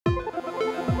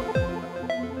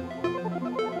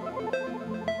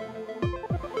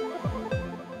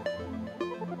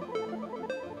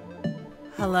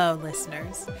Hello,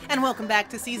 listeners, and welcome back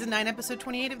to Season 9, Episode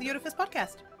 28 of the Otafest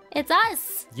podcast. It's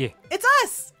us. Yeah. It's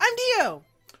us! I'm Dio!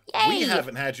 Yay! We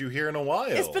haven't had you here in a while.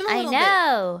 It's been a I little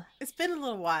know. bit. It's been a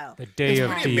little while. The day It's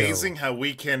of pretty Dio. amazing how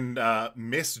we can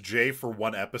miss Jay for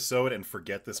one episode and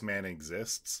forget this man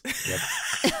exists. Yep.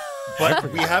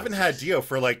 But we haven't had Dio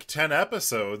for like 10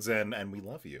 episodes, and we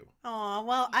love you. Aw,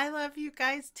 well, I love you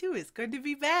guys too. It's good to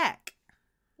be back.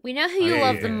 We know who you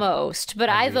love the most, but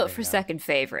I vote for yeah. second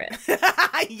favorite.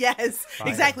 Yes, Fine.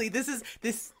 exactly. This is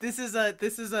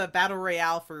a battle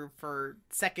royale for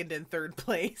second and third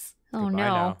place. Oh Goodbye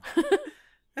no. now.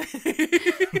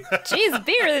 She's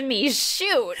bigger than me.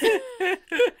 Shoot. Yeah,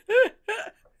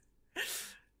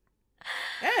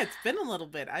 it's been a little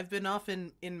bit. I've been off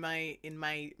in my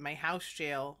house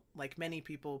jail, like many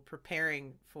people,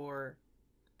 preparing for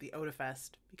the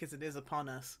Otafest because it is upon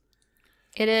us.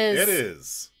 It is. It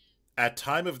is. At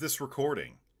time of this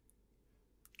recording,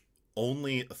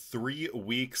 only 3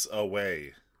 weeks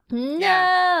away. No.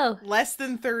 Yeah. Less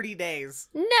than 30 days.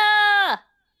 No.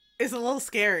 It's a little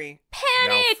scary.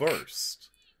 Panic. Now first,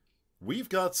 we've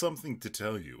got something to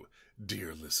tell you,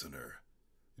 dear listener.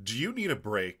 Do you need a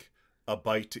break, a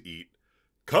bite to eat?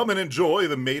 Come and enjoy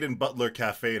the Maiden Butler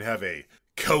Cafe and have a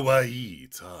kawaii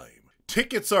time.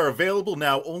 Tickets are available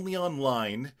now only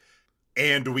online,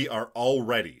 and we are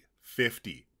already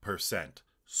 50%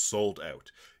 sold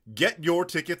out. Get your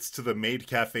tickets to the Maid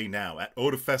Cafe now at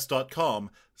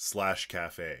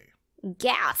otafest.com/cafe.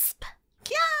 Gasp.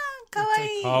 Yeah,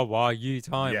 kawaii. Kawaii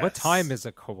time. What Yes. time is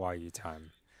a kawaii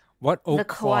time? What The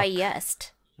o'clock?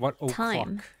 kawaiiest. What time.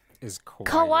 o'clock is kawaii?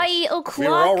 Kawaii o'clock. We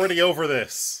were already over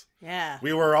this. Yeah.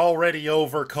 We were already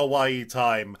over kawaii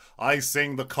time. I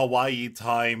sang the kawaii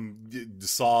time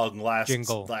song last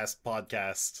Jingle.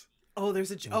 podcast.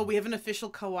 Oh, we have an official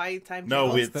kawaii time. No,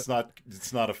 jingle?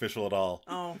 it's not official at all.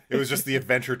 Oh. It was just the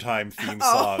Adventure Time theme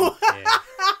Oh. song. Yeah.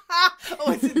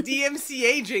 Oh, it's a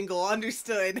DMCA jingle.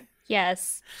 Understood.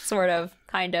 Yes, sort of,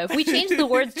 kind of. We changed the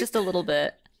words just a little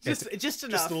bit. Just enough.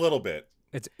 Just a little bit.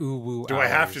 It's ooh-woo Do I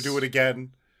have to hours. do it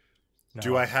again? No.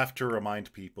 Do I have to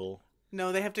remind people?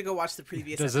 No, they have to go watch the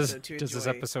previous Does episode this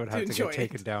episode have to enjoy get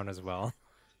taken down as well?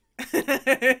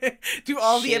 it. Do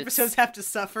all the Shit. episodes have to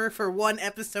suffer for one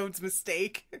episode's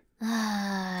mistake?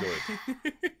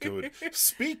 Good.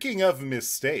 Speaking of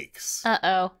mistakes,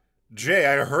 Uh-oh. Jay,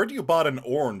 I heard you bought an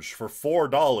orange for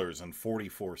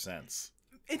 $4.44.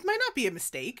 It might not be a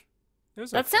mistake.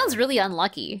 That sounds really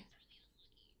unlucky.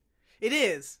 It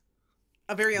is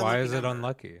a very unlucky Why is it number.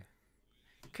 unlucky?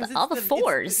 'Cause All the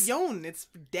fours. It's Yon, it's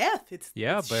death. It's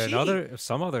Yeah, it's but shitty. in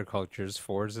some other cultures,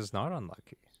 fours is not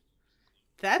unlucky.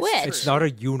 That's Which? true. It's not a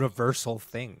universal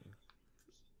thing.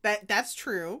 That's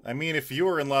true. I mean, if you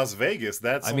were in Las Vegas,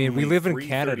 that's I mean, we only live in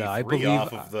Canada, I $3.33 believe-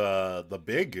 off of the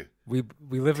big. We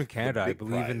live in Canada. I big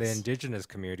believe in the prize. indigenous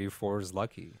community, four is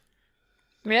lucky.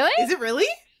 Really? Is it really?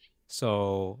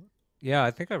 So, yeah, I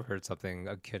think I've heard something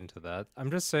akin to that. I'm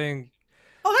just saying,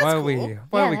 Oh, that's why cool. we Yeah,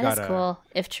 gotta, that's cool,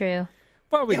 if true.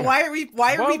 why we Yeah, gotta- why are we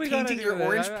why painting gotta your do that?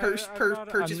 orange I'm not-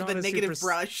 purchase I'm with a not negative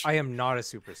brush? I am not a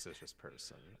superstitious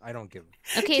person. I don't give.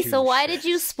 Okay, two so why did shits.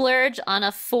 you splurge on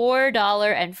a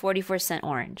 $4.44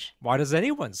 orange? Why does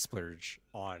anyone splurge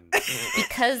on?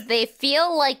 Because they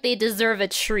feel like they deserve a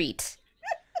treat.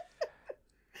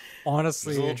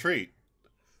 Honestly, It's a little treat.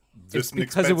 it's Just an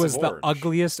because it was expensive the orange.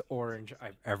 ugliest orange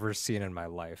I've ever seen in my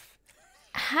life.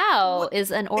 How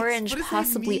is an orange What does that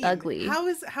possibly mean? ugly? How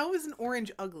is an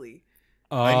orange ugly?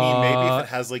 I mean, maybe if it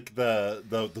has like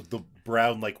the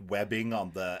brown like webbing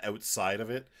on the outside of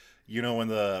it, you know, when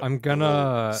the I'm the gonna,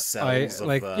 little cells of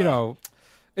like, the you know,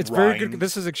 it's very good. rind.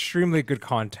 This is extremely good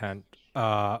content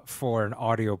for an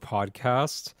audio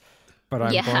podcast, but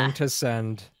I'm Yeah. going to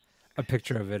send a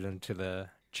picture of it into the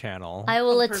channel. I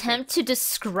will perfect. attempt to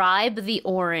describe the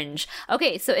orange.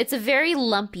 Okay, so it's a very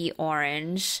lumpy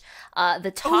orange.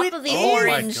 The top it of the is. Oh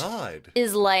orange my god!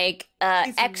 is like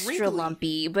It's extra wrinkly.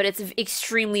 lumpy, but it's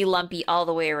extremely lumpy all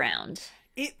the way around.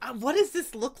 What does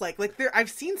this look like? Like I've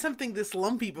seen something this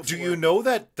lumpy before. Do you know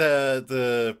that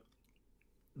the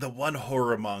one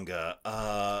horror manga,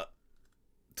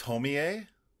 Tomie?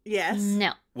 Yes.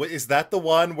 No. What is that? The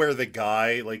one where the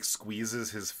guy like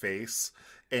squeezes his face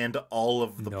and all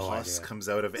of the No pus idea. comes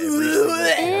out of every single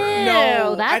Ugh. pore? No,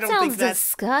 Ew, that I don't think sounds that's-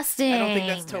 disgusting. I don't think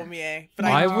that's Tomie, but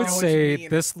I I know would what you say mean.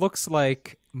 this looks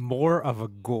like more of a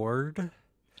gourd,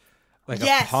 like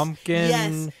Yes, a pumpkin.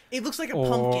 Yes, it looks like a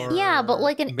pumpkin. or- Yeah, but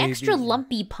like an extra maybe-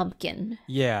 lumpy pumpkin.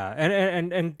 Yeah,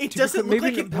 and It to be doesn't clear, look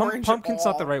maybe like an orange at pumpkin's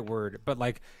not the all. right word, but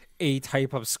like a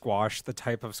type of squash, the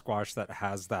type of squash that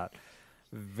has that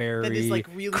very like,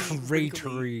 really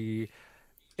cratery.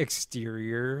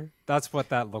 exterior. That's what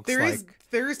that looks like.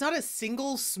 There is not a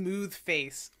single smooth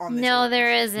face on this. No, orange.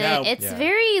 there isn't. No. It's Yeah.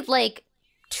 very like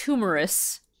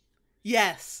tumorous.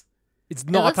 Yes. It's It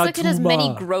not looks like it has many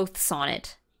Tatuma. growths on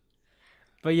it.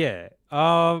 But yeah,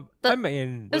 But- I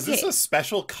mean, Was this Okay. a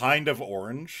special kind of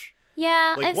orange?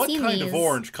 Yeah, Like, I've what seen kind these. of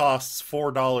orange costs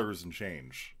 $4 and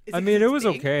change? Is I it mean, 'cause it it's was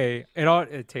big? okay.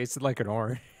 It tasted like an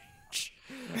orange.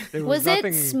 There Was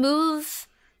nothing... it smooth?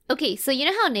 Okay, so you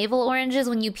know how navel orange is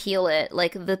when you peel it?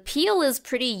 Like the peel is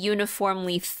pretty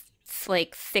uniformly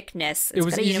like thickness. It's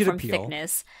was got a easy to uniform peel.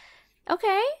 thickness.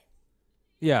 Okay.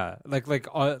 Yeah, like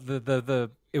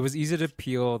the it was easy to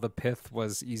peel. The pith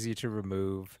was easy to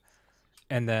remove,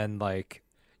 and then like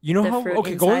you know The how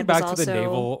fruit going inside back was to the also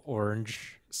navel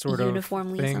orange sort of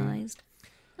Uniformly thing. sized.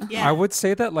 Yeah. I would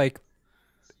say that like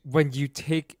when you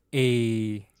take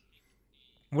a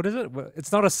what is it?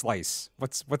 It's not a slice.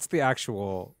 What's the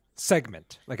actual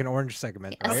segment? Like an orange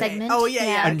segment, A right? segment? Oh, yeah,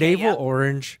 yeah. A okay, navel yeah.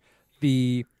 orange,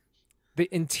 the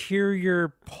interior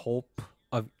pulp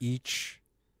of each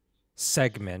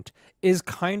segment is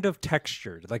kind of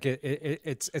textured. Like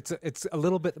it's a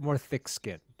little bit more thick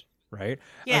skinned, right?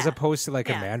 As Yeah. opposed to like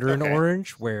a Yeah. mandarin Okay.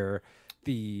 orange where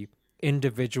the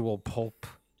individual pulp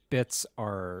bits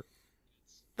are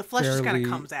The flesh just kind barely- of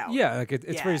comes out. Yeah, like it's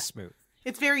Yeah. very smooth.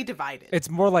 It's very divided. It's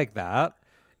more like that.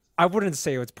 I wouldn't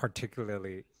say it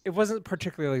wasn't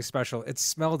particularly special. It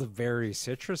smelled very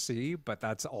citrusy, but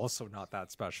that's also not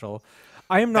that special.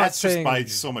 I am not That's saying just by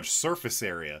so much surface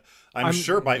area. I'm I'm-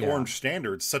 sure by yeah. orange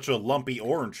standards, such a lumpy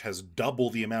orange has double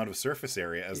the amount of surface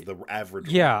area as the average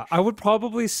Yeah, orange. I would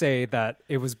probably say that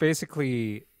it was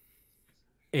basically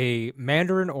a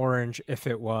mandarin orange if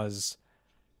it was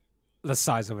the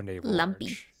size of a navel Lumpy.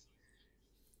 orange.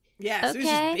 yeah, so it was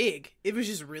Okay. just big. It was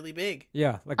just really big.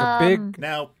 Yeah, like a big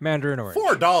Now, mandarin orange.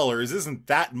 $4 isn't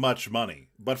that much money,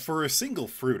 but for a single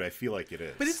fruit, I feel like it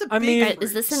is. But it's a I big mean- fruit.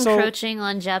 Is this So- encroaching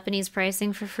on Japanese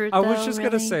pricing for fruit? I was though, just really?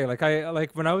 gonna say,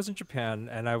 like when I was in Japan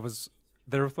and I was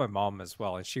there with my mom as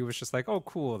well, and she was just like, "Oh,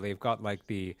 cool, they've got like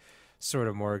the sort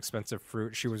of more expensive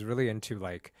fruit." She was really into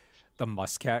like the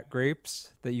muscat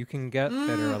grapes that you can get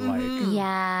that are like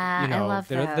Yeah, you know I love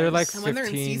they're like And when they're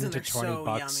in 15 season, to they're 20 so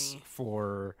bucks yummy.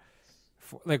 for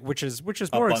like which is A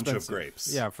more bunch of expensive.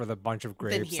 grapes. Yeah, for the bunch of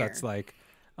grapes that's here. like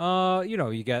you know,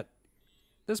 you get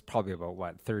there's probably about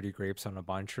what 30 grapes on a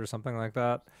bunch or something like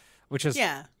that, which is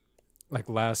Yeah. like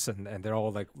less and they're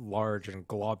all like large and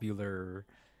globular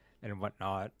and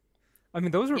whatnot. I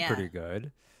mean, those were Yeah. pretty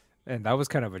good, and that was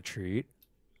kind of a treat.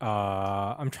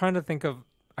 I'm trying to think of.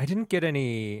 I didn't get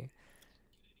any.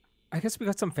 I guess we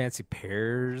got some fancy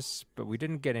pears, but we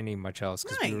didn't get any much else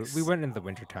because Nice. we went in the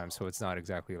wintertime, so it's not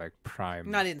exactly like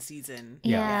prime. Not in season.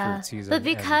 Yeah, fruit season, But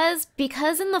and-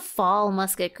 because in the fall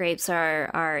muscat grapes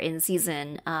are in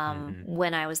season, Mm-hmm.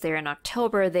 when I was there in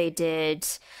October, they did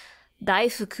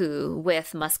daifuku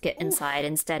with muscat inside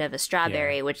instead of a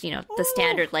strawberry, Yeah. which the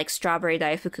standard like strawberry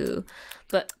daifuku.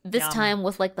 But this Yum. time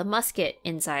with like the muscat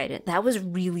inside, that was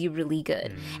really really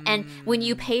good. And when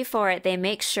you pay for it, they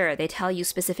make sure they tell you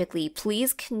specifically,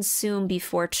 please consume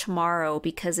before tomorrow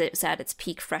because it's at its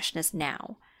peak freshness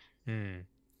now.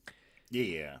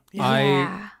 Yeah.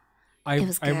 Yeah. I It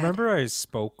was I good. remember I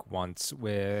spoke once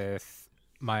with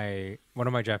one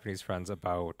of my Japanese friends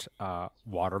about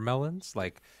watermelons,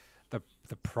 like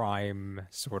the prime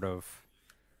sort of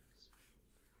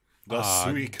The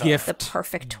suika. gift The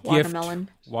perfect gift watermelon.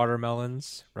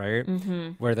 watermelons, right?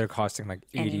 Where they're costing like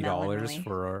Any melon, $80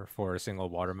 really. for a single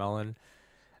watermelon.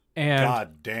 And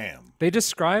God damn. they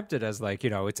described it as like,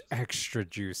 it's extra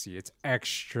juicy, it's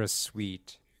extra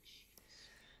sweet.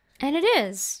 And it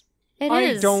is. It I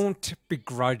is. don't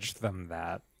begrudge them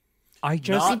that. I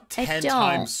just Not I 10 don't.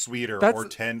 times sweeter That's- or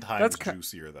 10 times that's ki-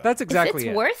 juicier, though. that's exactly if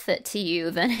it's it. worth it to you,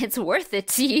 then it's worth it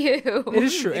to you. It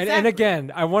is true, and Exactly.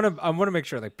 again, I want to make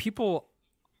sure like people,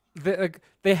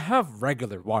 they have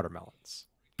regular watermelons.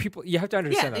 People, you have to Yeah,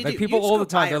 understand they that. do. Like people You just all go the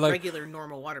time, buy they're a like, regular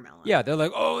normal watermelon. yeah, they're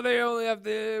like, oh, they only have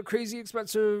the crazy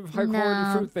expensive high quality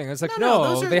No. fruit thing. It's like No, no,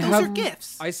 those are they those have. are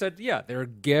gifts. I said, yeah, they're a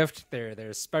gift.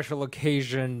 They're special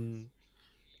occasion.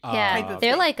 Yeah, type of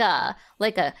they're thing. like a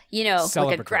like a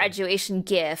Celebratory. graduation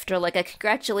gift or like a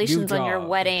congratulations on your job.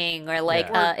 wedding or like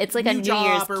Yeah. it's like a New New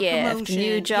Year's job or gift, promotion.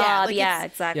 new Yeah, job. like Yeah,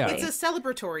 it's- exactly. Yeah. It's a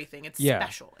celebratory thing. It's Yeah.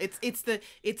 special. It's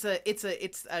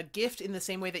a gift in the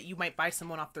same way that you might buy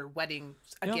someone off their wedding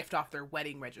Yeah. gift off their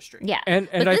wedding registry. Yeah, And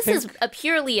but I this is think- a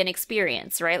purely an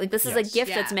experience, right? Like this is a Yes.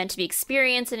 gift that's Yeah. meant to be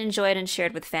experienced and enjoyed and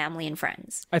shared with family and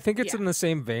friends. I think it's Yeah. in the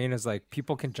same vein as like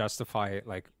people can justify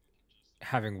like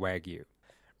having wagyu,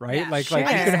 right? Yeah, like you sure.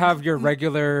 can have your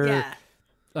regular Yeah.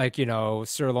 like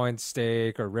sirloin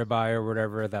steak or ribeye or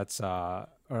whatever that's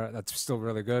that's still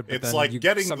really good. But It's then like you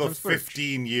getting the sometimes splurge.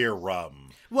 15-year rum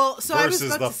Well, so I was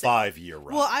versus about the to say, 5-year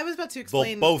rum. well, I was about to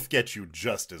explain. They'll both get you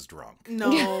just as drunk.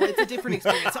 No, it's a different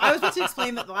experience. So I was about to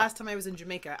explain that the last time I was in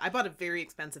Jamaica, I bought a very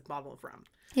expensive bottle of rum.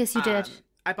 Yes, you did.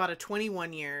 I bought a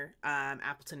 21-year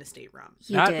Appleton Estate rum.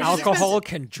 You That did. alcohol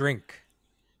can drink.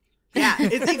 Yeah,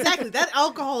 it's exactly. That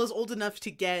alcohol is old enough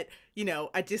to get,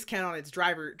 a discount on its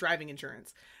driving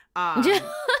insurance.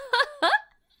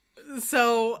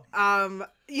 So,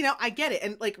 I get it.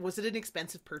 And like, was it an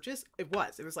expensive purchase? It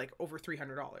was. It was like over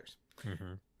 $300.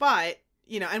 Mm-hmm. But,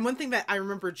 and one thing that I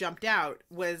remember jumped out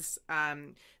was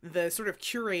the sort of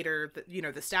curator,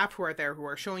 the staff who are there who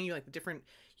are showing you like the different,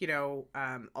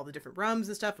 all the different rums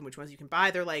and stuff and which ones you can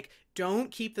buy. They're like,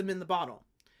 don't keep them in the bottle.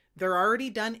 They're already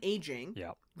done aging.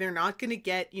 Yeah. They're not going to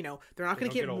get, they're not going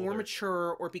to get more older.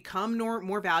 mature or become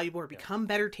more valuable or become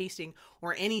better tasting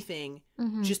or anything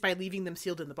just by leaving them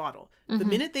sealed in the bottle. The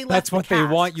minute they That's what they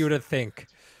want you to think.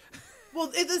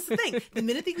 Well, it's the thing. The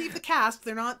minute they leave the cask,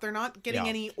 they're not getting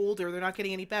any older. They're not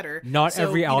getting any better. Not So,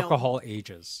 every alcohol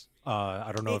ages.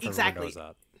 I don't know if exactly. everyone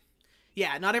knows that.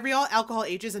 Yeah, not every alcohol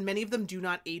ages, and many of them do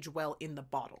not age well in the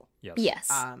bottle. Yes.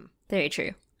 Yes. Very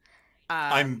true.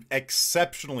 I'm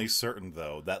exceptionally certain,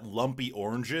 though, that lumpy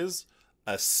oranges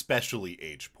especially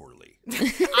age poorly.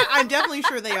 I'm definitely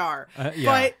sure they are. Yeah.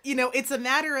 But, it's a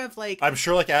matter of like... I'm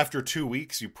sure like after 2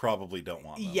 weeks, you probably don't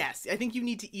want them. Yes, I think you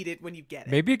need to eat it when you get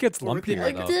it. Maybe it gets Or within, lumpier,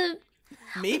 like, though.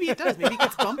 Maybe it does. Maybe it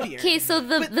gets bumpier. Okay, so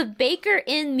the baker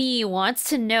in me wants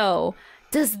to know,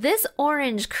 does this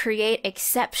orange create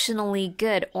exceptionally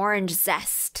good orange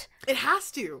zest? It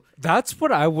has to. That's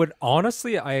what I would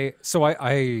honestly. I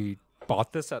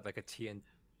bought this at like a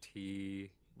TNT,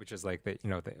 which is like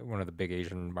one of the big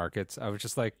Asian markets. I was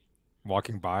just like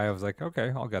walking by. I was like,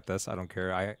 okay, I'll get this. I don't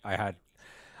care. I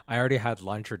already had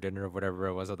lunch or dinner or whatever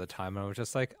it was at the time. And I was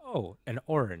just like, oh, an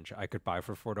orange I could buy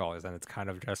for $4, and it's kind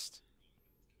of just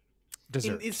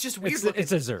dessert. It's just weird.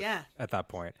 It's dessert. Yeah. At that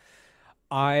point,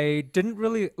 I didn't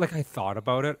really I thought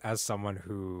about it as someone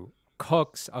who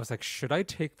cooks. I was like, should I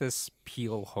take this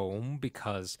peel home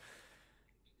because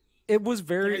it was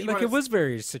very it was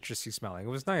very citrusy smelling. It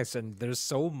was nice, and there's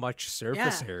so much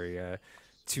surface area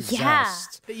to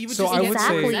zest. That you would So just I would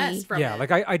exactly. say, zest from yeah,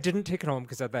 it. I didn't take it home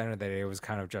because at the end of the day, it was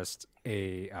kind of just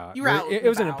a You were out it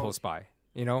was an and about. impulse buy,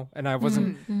 and I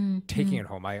wasn't taking it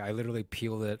home. I literally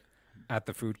peeled it at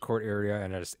the food court area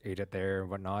and I just ate it there and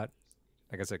whatnot.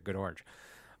 Like I said, good orange.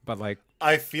 But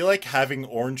I feel like having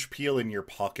orange peel in your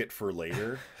pocket for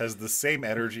later has the same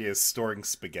energy as storing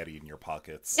spaghetti in your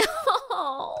pockets.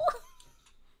 Oh.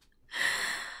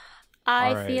 I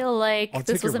All right. feel like I'll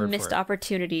this take your was a word for missed it.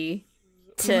 opportunity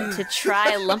to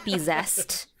try lumpy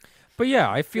zest. But yeah,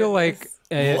 I feel like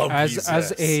Lumpy as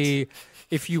zest.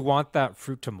 if you want that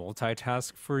fruit to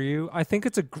multitask for you, I think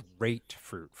it's a great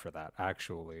fruit for that.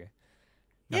 Actually,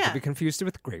 not to Yeah. be confused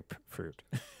with grapefruit.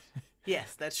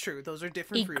 Yes, that's true. Those are A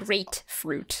different fruits. great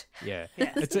fruit. Yeah,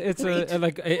 Yes.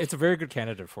 it's a very good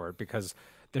candidate for it because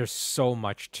there's so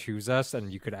much to zest,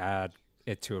 and you could add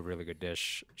it to a really good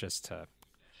dish just to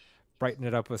brighten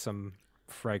it up with some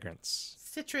fragrance.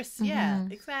 Citrus, yeah,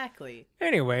 exactly.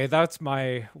 Anyway, that's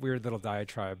my weird little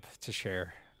diatribe to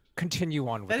share. Continue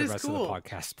on with That the is rest cool. of the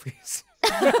podcast, please.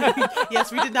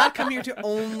 Yes, we did not come here to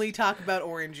only talk about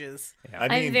oranges. I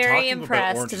mean, I'm very talking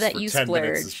impressed about oranges that for you 10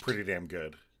 minutes is splurged. pretty damn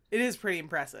good. It is pretty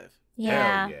impressive.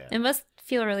 Yeah, yeah. it must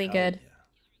feel really Hell good.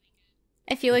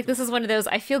 yeah. I feel like this is one of those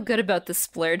I feel good about the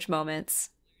splurge moments.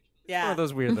 Yeah, One of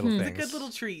those weird little it's things. a good little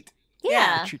treat.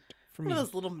 Yeah. Treat for One me. of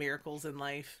those little miracles in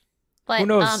life. But Who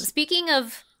knows? speaking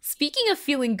of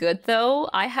feeling good though,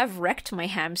 I have wrecked my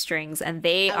hamstrings and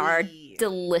they are Owie.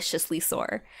 deliciously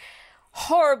sore.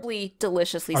 Horribly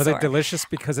deliciously Are sore. they delicious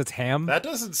because it's ham? That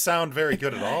doesn't sound very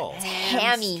good at all.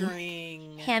 Hammy.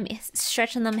 Hamstring. Hammies,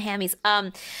 stretching them hammies.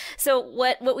 So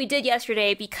what we did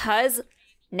yesterday, because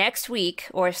next week,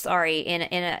 or sorry,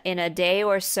 in a day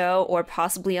or so, or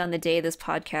possibly on the day this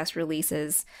podcast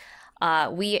releases,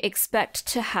 we expect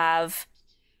to have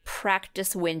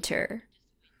practice winter.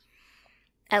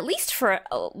 At least for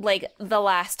like the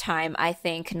last time, I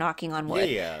think, knocking on wood.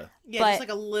 Yeah. Yeah, But just like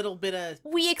a little bit of.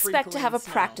 We expect to have a sprinkling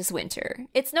snow. practice winter.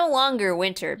 It's no longer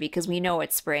winter because we know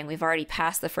it's spring. We've already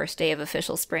passed the first day of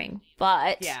official spring,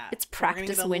 but Yeah, it's we're gonna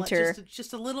practice get winter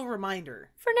just a little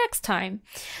reminder. for next time.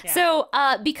 Yeah. So,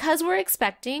 because we're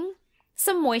expecting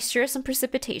some moisture, some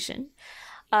precipitation,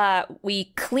 we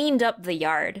cleaned up the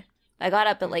yard. I got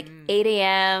up at like 8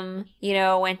 a.m.,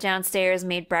 went downstairs,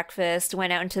 made breakfast,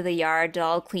 went out into the yard, did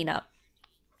all clean up.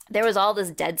 There was all this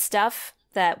dead stuff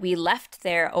that we left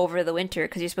there over the winter,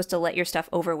 because you're supposed to let your stuff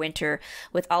overwinter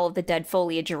with all of the dead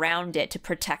foliage around it to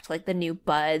protect like the new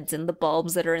buds and the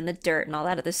bulbs that are in the dirt and all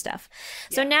that other stuff.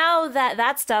 Yeah. So now that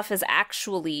that stuff is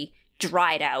actually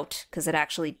dried out, because it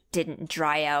actually didn't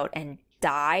dry out and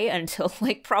die until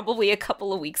like probably a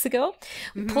couple of weeks ago.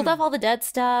 We pulled off all the dead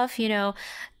stuff, you know.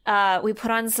 We put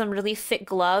on some really thick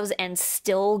gloves and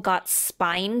still got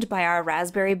spined by our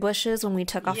raspberry bushes when we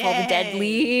took off all the dead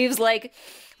leaves. Like,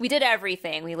 we did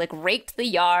everything. We like raked the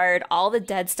yard. All the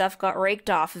dead stuff got raked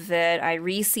off of it. I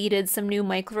reseeded some new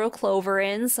microclover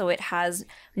in so it has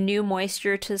new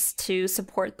moisture to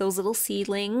support those little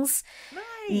seedlings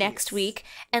next week.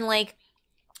 And like,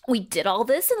 we did all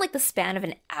this in like the span of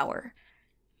an hour.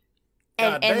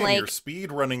 God and dang, like, you're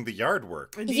speed running the yard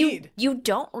work. Indeed. You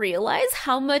don't realize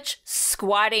how much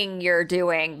squatting you're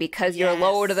doing because you're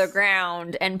low to the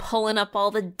ground and pulling up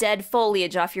all the dead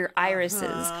foliage off your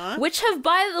irises, which have,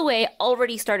 by the way,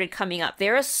 already started coming up.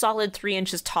 They're a solid 3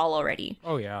 inches tall already.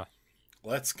 Oh, yeah.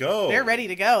 Let's go. They're ready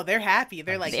to go. They're happy.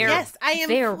 They're like, yes, I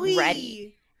am free.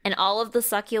 Ready. And all of the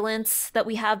succulents that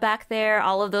we have back there,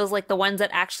 all of those, like the ones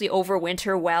that actually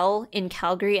overwinter well in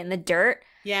Calgary in the dirt,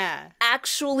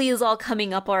 actually is all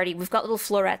coming up already. We've got little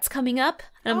florets coming up.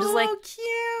 And I'm just like,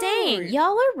 cute. Dang,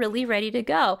 y'all are really ready to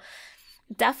go.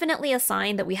 Definitely a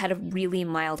sign that we had a really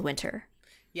mild winter.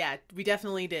 Yeah, we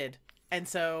definitely did. And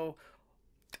so,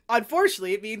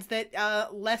 unfortunately, it means that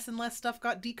less and less stuff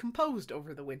got decomposed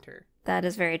over the winter. That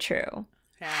is very true.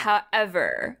 Yeah.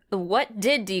 However, what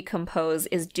did decompose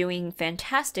is doing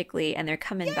fantastically, and they're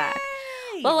coming back.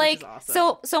 Well, like,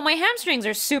 awesome. so my hamstrings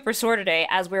are super sore today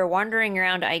as we're wandering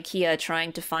around IKEA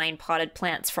trying to find potted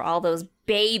plants for all those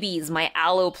babies my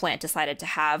aloe plant decided to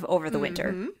have over the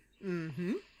winter.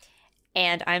 Mm-hmm.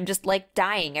 And I'm just, like,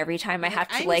 dying every time I have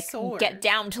to, like, sore. get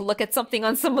down to look at something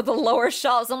on some of the lower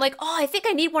shelves. I'm like, oh, I think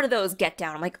I need one of those. Get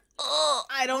down. I'm like, oh,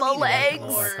 I don't my need legs.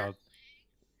 Oh,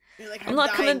 like, I'm not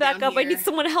coming back up. I need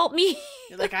someone to help me.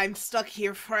 You're like, I'm stuck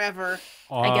here forever.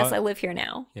 I guess I live here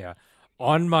now. Yeah.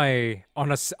 I'm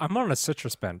on a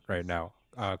citrus bent right now,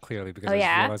 clearly, because I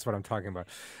just realized what I'm talking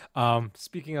about.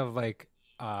 Speaking of like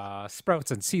sprouts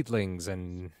and seedlings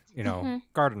and, you know,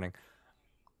 gardening,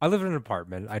 I live in an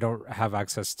apartment. I don't have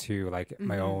access to like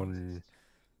my own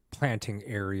planting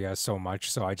area so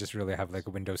much, so I just really have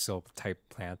like windowsill type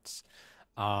plants.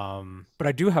 But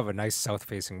I do have a nice south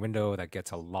facing window that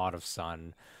gets a lot of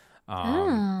sun.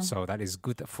 So that is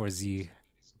good for the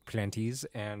planties,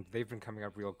 and they've been coming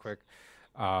up real quick.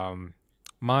 I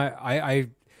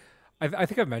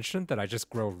think I've mentioned that I just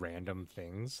grow random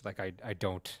things. Like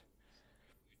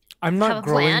I'm not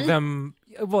growing them.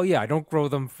 Well, yeah, I don't grow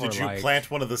them for. Did you plant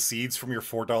one of the seeds from your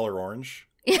 $4 orange?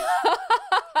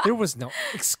 There was no.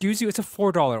 Excuse you, it's a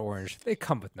 $4 orange. They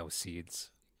come with no seeds.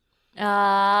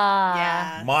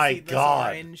 Yeah. My God.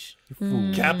 Orange.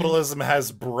 Capitalism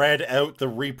has bred out the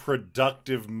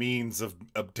reproductive means of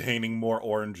obtaining more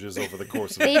oranges over the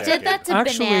course of a decade. They did that to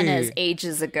bananas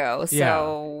ages ago.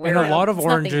 So and a lot of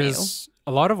oranges,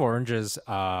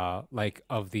 like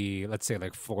of the, let's say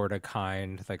like Florida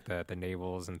kind, like the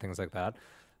navels and things like that,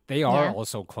 they are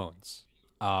also clones.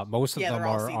 Most of them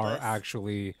are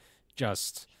actually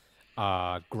just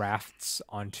grafts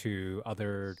onto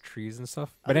other trees and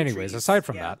stuff. But anyways, aside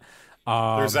from that,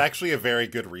 there's actually a very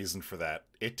good reason for that.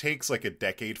 It takes like a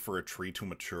decade for a tree to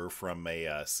mature from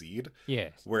a seed.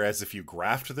 Yes. Whereas if you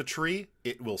graft the tree,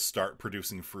 it will start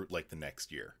producing fruit like the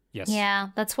next year. Yes. Yeah,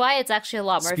 that's why it's actually a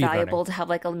lot more valuable to have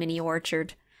like a mini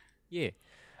orchard. Yeah.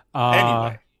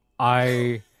 Anyway,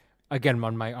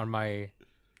 on my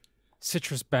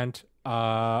citrus bent,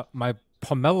 my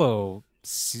pomelo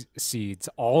seeds,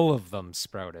 all of them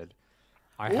sprouted.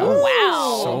 I have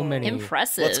so many.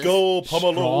 Impressive. Let's go,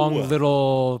 pomelo. Strong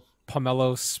little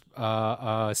pomelo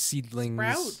seedlings.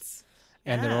 Sprouts.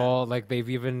 And they're all like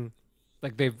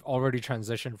they've already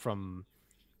transitioned from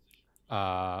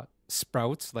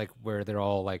sprouts, like where they're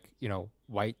all like, you know,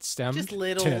 white stemmed, Just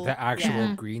little, to the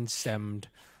actual green stemmed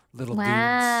little dudes.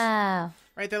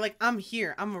 Right, they're like, I'm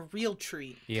here. I'm a real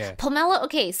tree. Yeah. Pomelo,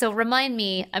 okay, so remind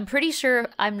me, I'm pretty sure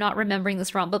I'm not remembering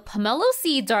this wrong, but pomelo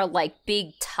seeds are like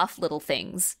big, tough little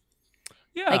things.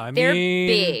 Yeah, like, they're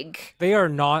big. They are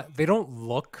not, they don't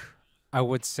look, I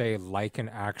would say, like an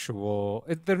actual,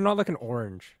 they're not like an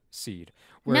orange seed.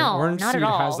 Where an orange not seed at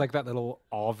all. has like that little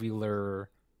ovular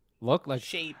look. Like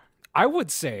Shape. I would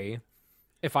say,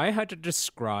 if I had to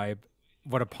describe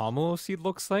what a pomelo seed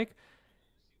looks like,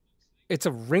 it's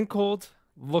a wrinkled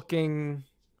looking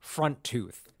front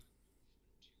tooth.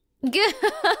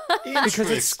 Because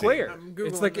it's square.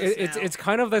 It's like it's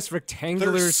kind of this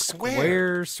rectangular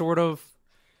square sort of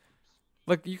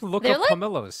Like you can look They're up like-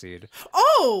 pomelo seed.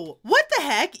 Oh, what the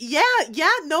heck? Yeah,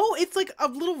 no, it's like a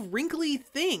little wrinkly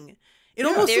thing. It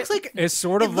almost They're- looks like It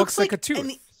sort of it looks like a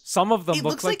tooth. Some of them it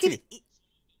look looks like teeth.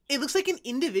 it looks like an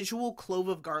individual clove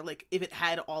of garlic if it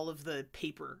had all of the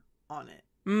paper on it.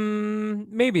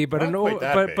 Maybe, but Not quite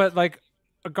that big. but like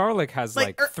a garlic has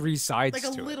Like, like 3 sides Like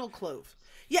a to little clove.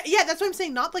 Yeah, that's what I'm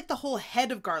saying. Not like the whole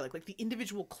head of garlic, like the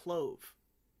individual clove.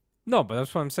 No, but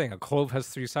that's what I'm saying. A clove has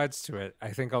 3 sides to it. I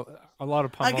think a lot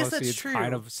of I guess pomelo that's seeds true.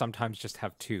 kind of sometimes just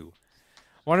have 2.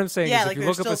 What I'm saying Yeah, is like if you they're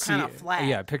look up a still kinda seed, flat.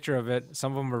 yeah, a picture of it,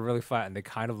 some of them are really flat and they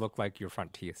kind of look like your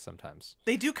front teeth sometimes.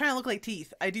 They do kind of look like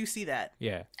teeth. I do see that.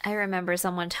 Yeah. I remember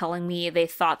someone telling me they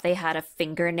thought they had a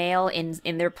fingernail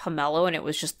in their pomelo, and it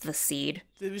was just the seed.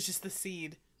 It was just the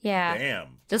seed. Yeah.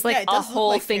 Damn. Just like Yeah, it a does look whole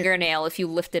like it. fingernail if you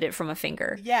lifted it from a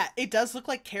finger. Yeah, it does look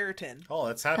like keratin. Oh,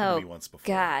 that's happened Oh, to me once before.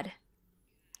 God.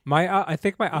 I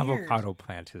think my Weird. avocado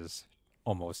plant is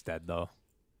almost dead though.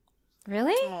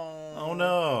 Really? Oh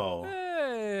no.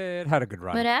 It had a good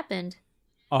run. What happened?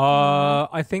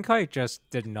 I think I just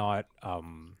did not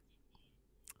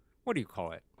what do you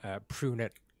call it? Prune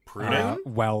it Prune it?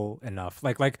 well enough.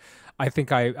 Like I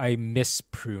think I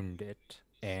mispruned it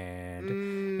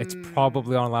and it's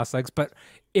probably on last legs, but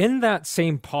in that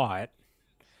same pot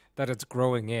that it's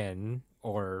growing in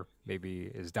or maybe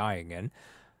is dying in,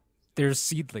 there's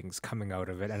seedlings coming out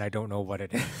of it and I don't know what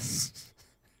it is.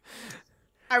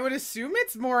 I would assume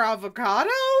it's more avocado,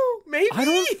 maybe? I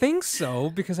don't think so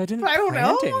because I didn't I don't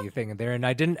plant know. anything in there, and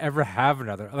I didn't ever have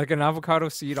another. Like an avocado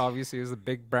seed, obviously, is a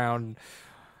big brown,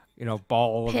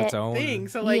 ball of its Pit own. Thing.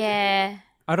 So like yeah.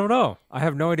 I don't know. I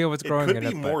have no idea what's It growing could in be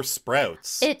it. more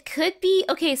sprouts. It could be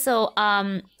okay. So,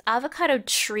 avocado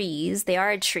trees, they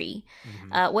are a tree.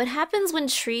 What happens when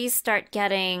trees start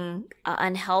getting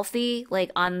unhealthy,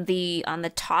 like on the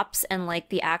tops and like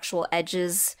the actual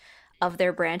edges of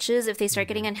their branches? If they start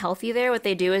getting unhealthy there, what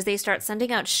they do is they start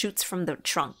sending out shoots from the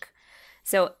trunk.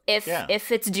 So if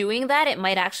it's doing that, it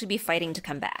might actually be fighting to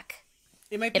come back.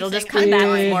 it might be It'll just saying, come "I'm back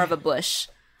dying, as more of a bush.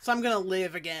 So I'm gonna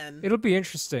live again. It'll be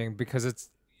interesting because it's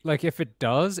like if it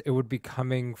does, it would be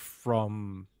coming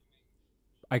from,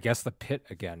 I guess, the pit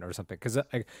again or something. Because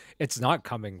it's not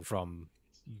coming from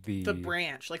the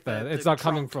branch, like it's the not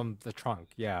coming trunk. from the trunk.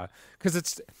 Yeah, because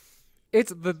it's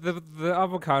the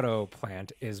avocado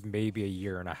plant is maybe a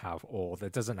year and a half old.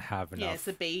 It doesn't have enough. Yeah, it's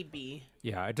a baby.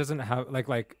 Yeah, it doesn't have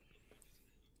like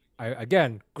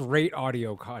again, great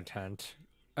audio content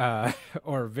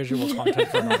or visual content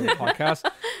for an audio podcast.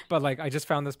 But like I just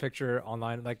found this picture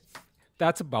online, like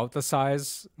that's about the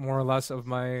size more or less of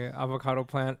my avocado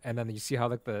plant, and then you see how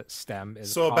like the stem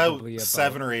is So probably about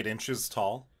 7 or 8 inches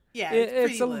tall. Yeah, it's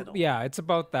pretty little. yeah, it's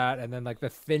about that, and then like the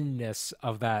thinness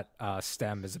of that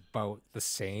stem is about the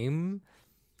same.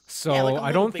 So Yeah, like a I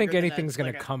little don't think bigger than anything's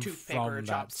gonna like a come toothpick or a from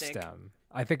that chopstick. stem.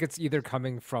 I think it's either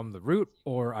coming from the root,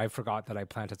 or I forgot that I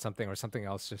planted something, or something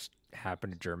else just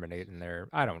happened to germinate in there.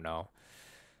 I don't know.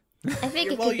 I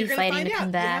think it Well, could be you're gonna fighting find to out. come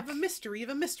You back. have a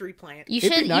mystery plant. You It'd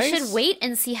be should nice. wait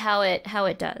and see how it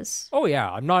does. Oh yeah,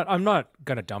 I'm not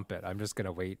gonna dump it. I'm just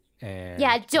gonna wait and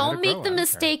Yeah, let don't it make grow. the I don't care.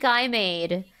 mistake I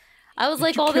made. I was Did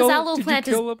like, you oh, kill- this aloe did plant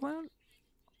you is. kill the plant?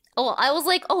 Oh, I was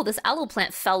like, oh, this aloe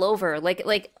plant fell over.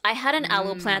 Like I had an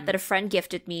aloe plant that a friend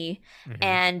gifted me,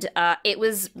 and it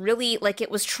was really like it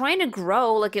was trying to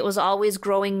grow, like it was always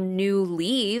growing new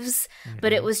leaves,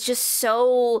 but it was just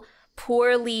so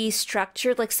poorly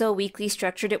structured, like so weakly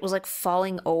structured. It was like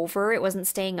falling over. It wasn't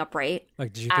staying upright.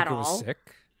 Like, did you At think it was all. sick?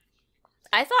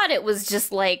 I thought it was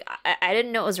just like I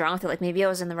didn't know what was wrong with it. Like maybe I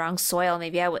was in the wrong soil.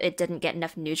 Maybe it didn't get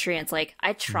enough nutrients. Like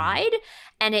I tried,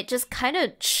 and it just kind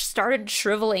of started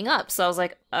shriveling up. So I was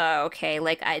like, okay,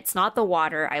 like it's not the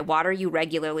water. I water you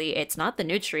regularly. It's not the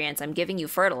nutrients. I'm giving you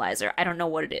fertilizer. I don't know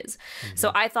what it is.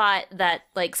 So I thought that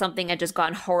like something had just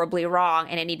gone horribly wrong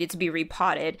and it needed to be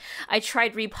repotted. I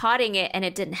tried repotting it and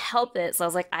it didn't help it. So I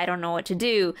was like, I don't know what to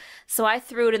do. So I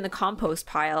threw it in the compost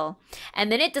pile,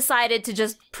 and then it decided to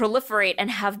just proliferate and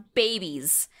have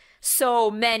babies. So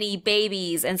many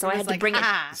babies. And so I It had was to like, bring it.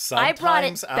 "Ah." I brought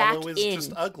it Sometimes back aloe is in.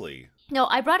 just ugly. No,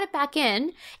 I brought it back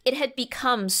in. It had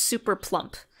become super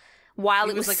plump while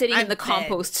It it was was like, sitting in "I'm the dead."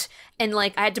 compost. And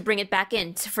like I had to bring it back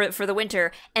in for the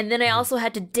winter. And then I also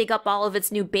had to dig up all of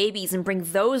its new babies and bring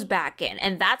those back in.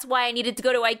 And that's why I needed to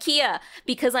go to IKEA,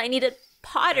 because I needed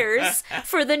potters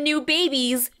for the new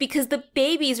babies, because the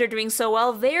babies are doing so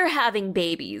well. They're having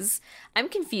babies. I'm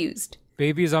confused.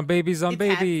 Babies on babies on It's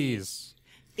happy. babies.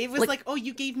 It was like, oh,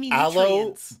 you gave me Aloe,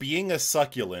 nutrients. being a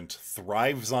succulent,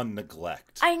 thrives on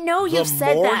neglect. I know you've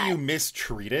said The more that. you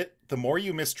mistreat it,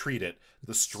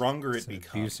 the stronger it It's an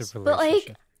becomes. abusive But, like,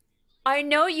 relationship. I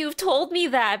know you've told me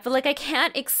that, but like I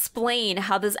can't explain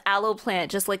how this aloe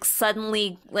plant just like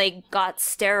suddenly like got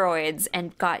steroids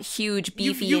and got huge,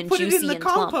 beefy, you and put juicy it in the and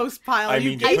plump. compost pile. I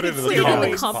you mean, you gave put it in the Put it in the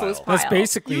steroids. compost That's pile. You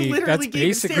basically literally gave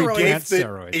basically steroids. plant Gave the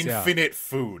steroids. Yeah. infinite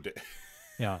food.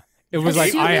 Yeah. It was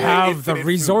like, Super I have the infinite food.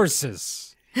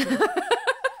 resources.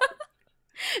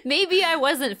 Maybe I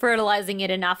wasn't fertilizing it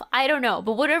enough. I don't know.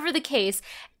 But whatever the case,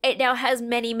 it now has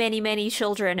many, many, many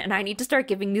children, and I need to start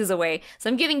giving these away. So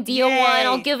I'm giving Dio Yay. one,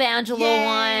 I'll give Angelo Yay.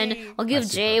 one, I'll give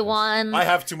That's the Jay purpose. one. I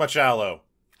have too much aloe.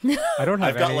 I don't have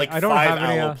I've got any. like I don't 5 have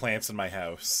any. aloe plants in my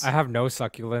house. I have no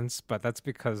succulents, but that's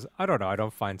because I don't know. I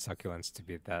don't find succulents to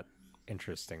be that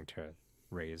interesting to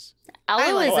raise.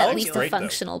 Aloe like is aloe's at least a great, though.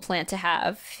 functional plant to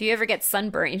have. If you ever get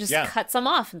sunburnt, you just Yeah. cut some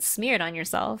off and smear it on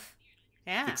yourself.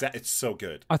 Yeah. It's so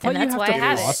good. I thought And you that's have why to I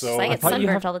have it. process. so- So I I get thought you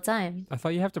sunburnt have- all the time. I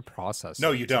thought you have to process.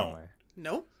 No, it you in some don't. way.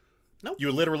 Nope.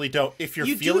 You literally don't. If you're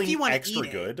You do if feeling you wanna extra eat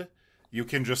it. good, you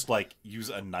can just like use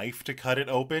a knife to cut it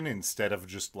open instead of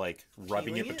just like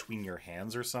rubbing it Peeling it? between your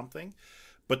hands or something.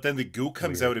 But then the goo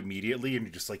comes out immediately and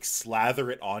you just like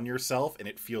slather it on yourself and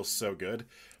it feels so good.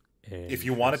 If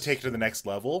you want to take it to the next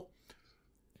level,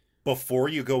 before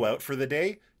you go out for the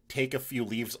day, take a few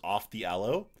leaves off the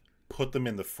aloe, put them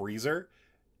in the freezer,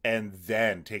 and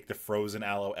then take the frozen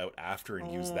aloe out after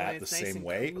and use Oh, that the it's nice same and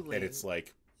way. cooling. And it's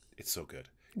like, it's so good.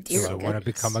 Dear Do I So want to good.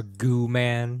 become a goo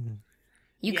man?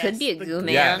 You Yes, could be a the goo goo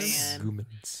man. Yes. man.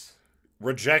 Goomans.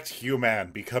 Reject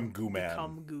human, become goo man.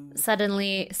 Become goo.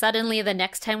 Suddenly, the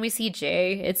next time we see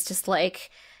Jay, it's just like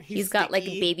he's got like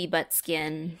sticky. baby butt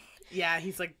skin. Yeah,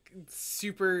 he's like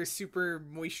super, super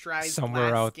moisturized. Somewhere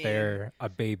glass out skin. there, a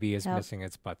baby is Yep. missing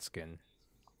its butt skin.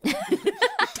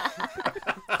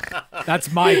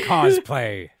 That's my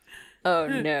cosplay. Oh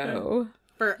no.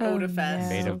 for Oh, Otafest, no.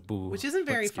 Made of boo. which isn't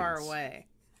very butt far skins. away.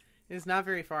 It is not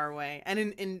very far away. And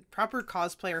in proper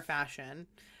cosplayer fashion,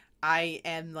 I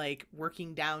am like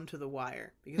working down to the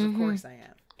wire because of course I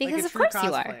am. Because like a of true course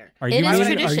you are. cosplayer. Are It you is meaning,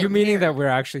 tradition. Are you meaning Here. that we're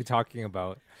actually talking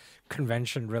about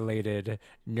convention-related,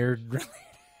 nerd-related,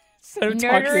 instead of talking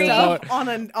Nerdery. about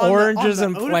on oranges the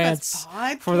and Otafest plants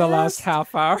for the last podcast?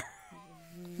 half hour?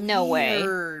 No way.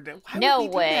 Weird. Why No would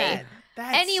we do way. that?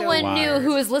 That's Anyone so new weird.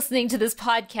 who is listening to this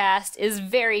podcast is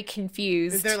very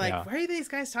confused. They're like, Yeah. why are these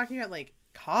guys talking about like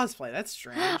cosplay? That's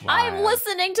strange. I'm Wow.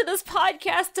 listening to this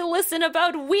podcast to listen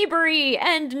about weebery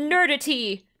and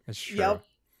nerdity. That's true. Yep.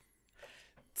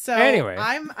 So Anyway.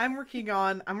 I'm working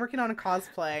on a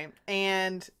cosplay,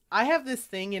 and I have this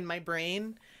thing in my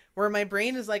brain where my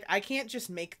brain is like, I can't just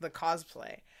make the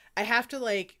cosplay. I have to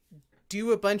like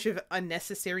do a bunch of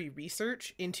unnecessary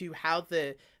research into how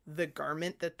the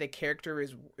garment that the character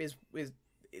is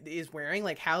wearing,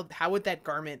 like how would that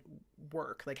garment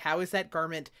work? Like how is that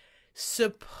garment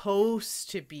supposed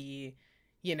to be,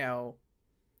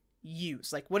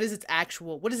 used? Like what is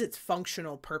its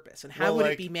functional purpose, and how Well, would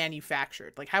like- it be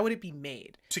manufactured? Like how would it be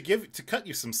made? To cut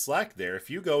you some slack there, if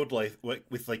you go like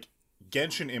with like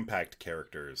Genshin Impact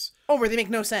characters, Oh, where they make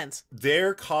no sense.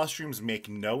 their costumes make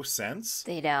no sense.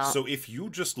 They don't. So if you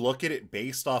just look at it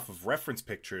based off of reference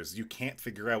pictures, you can't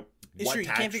figure out It's what true, you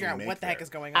to can't figure out actually what the make heck is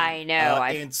there. going on. I know.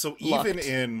 I And so even looked.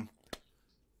 in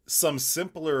some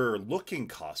simpler looking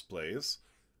cosplays,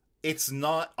 it's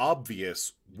not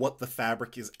obvious what the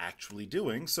fabric is actually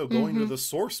doing. So going to the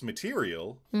source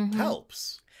material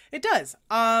helps. It does.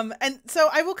 And so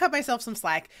I will cut myself some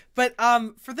slack, but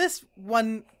for this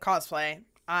one cosplay,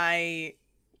 I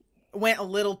went a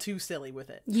little too silly with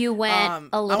it. You went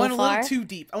a little I went far. a little too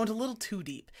deep. I went a little too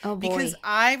deep. Oh, boy. Because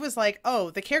I was like, oh,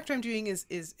 the character I'm doing is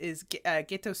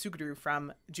Geto Suguru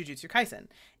from Jujutsu Kaisen,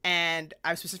 and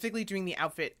I'm specifically doing the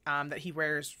outfit that he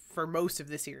wears for most of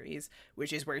the series,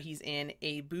 which is where he's in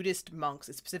a Buddhist monk's,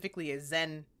 specifically a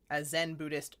Zen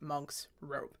Buddhist monk's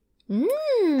robe.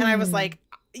 And I was like,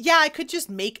 yeah, I could just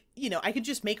make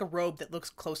a robe that looks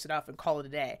close enough and call it a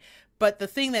day. But the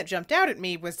thing that jumped out at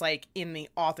me was like in the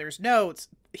author's notes,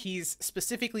 he's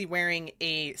specifically wearing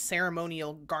a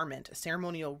ceremonial garment, a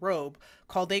ceremonial robe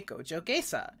called a Gojo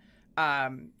Geisa,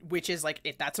 which is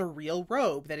like that's a real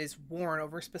robe that is worn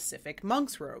over specific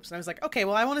monks' robes. And I was like, okay,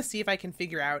 well, I want to see if I can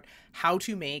figure out how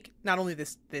to make not only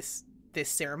this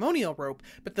ceremonial robe,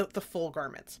 but the full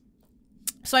garments.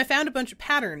 So I found a bunch of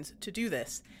patterns to do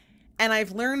this, and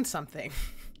I've learned something.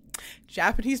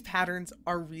 Japanese patterns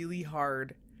are really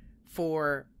hard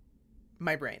for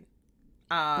my brain.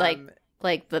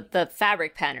 like the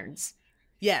fabric patterns.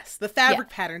 Yes, the fabric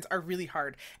patterns are really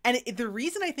hard. And the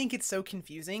reason I think it's so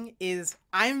confusing is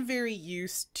I'm very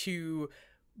used to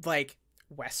like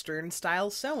Western style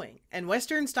sewing. And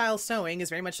Western style sewing is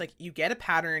very much like you get a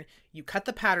pattern, you cut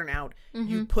the pattern out,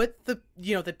 you put the,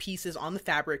 the pieces on the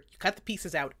fabric, you cut the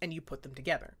pieces out, and you put them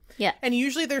together. Yeah. And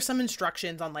usually there's some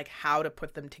instructions on like how to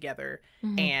put them together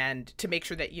and to make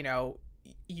sure that,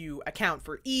 you account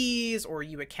for ease, or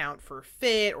you account for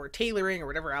fit or tailoring or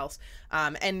whatever else.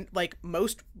 And like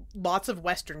lots of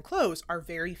Western clothes are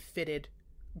very fitted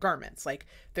garments. Like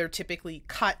they're typically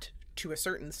cut to a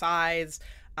certain size,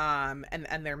 and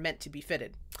they're meant to be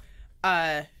fitted.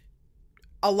 A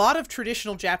lot of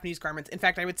traditional Japanese garments, in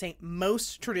fact, I would say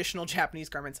most traditional Japanese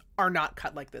garments are not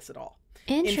cut like this at all.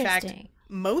 Interesting. In fact,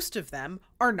 most of them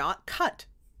are not cut.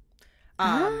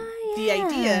 The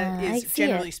idea is,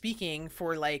 generally speaking,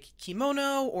 for like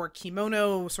kimono or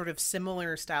kimono sort of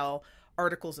similar style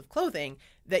articles of clothing,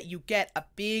 that you get a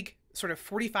big sort of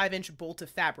 45-inch bolt of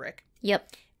fabric.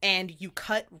 Yep. And you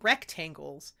cut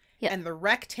rectangles. Yep. And the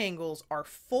rectangles are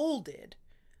folded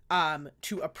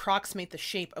to approximate the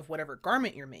shape of whatever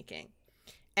garment you're making.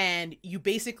 And you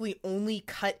basically only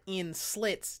cut in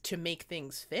slits to make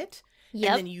things fit. Yep.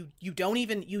 And then you don't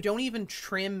even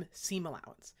trim seam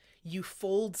allowance. You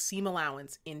fold seam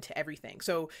allowance into everything.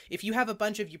 So if you have a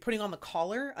bunch of you putting on the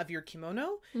collar of your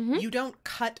kimono, you don't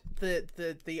cut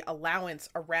the allowance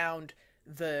around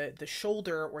the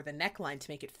shoulder or the neckline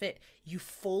to make it fit. You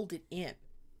fold it in.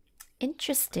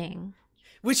 Interesting.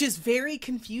 Which is very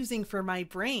confusing for my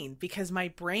brain, because my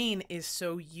brain is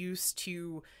so used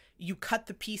to you cut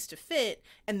the piece to fit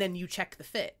and then you check the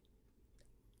fit.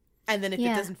 And then if it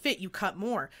doesn't fit, you cut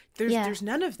more. There's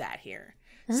none of that here.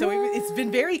 So it's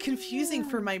been very confusing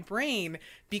for my brain,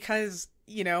 because,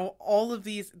 all of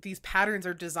these patterns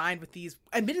are designed with these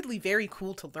admittedly very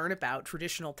cool to learn about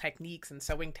traditional techniques and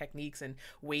sewing techniques and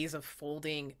ways of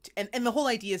folding. And the whole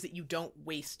idea is that you don't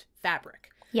waste fabric.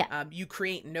 Yeah. You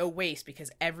create no waste,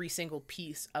 because every single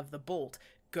piece of the bolt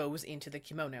goes into the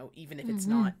kimono, even if it's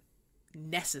not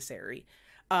necessary.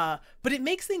 But it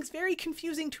makes things very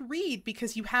confusing to read,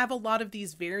 because you have a lot of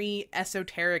these very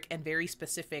esoteric and very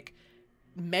specific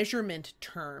measurement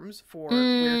terms for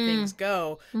where things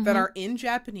go that are in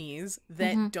Japanese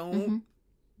that don't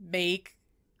make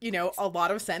a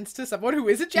lot of sense to someone who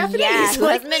isn't Japanese. Who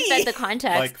like hasn't me. been fed the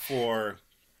context. Like, for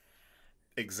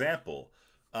example,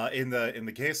 in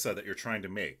the geisha that you're trying to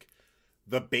make,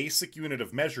 the basic unit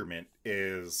of measurement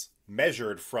is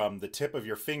measured from the tip of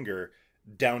your finger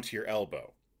down to your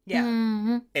elbow.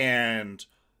 Yeah. And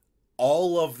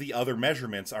all of the other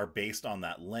measurements are based on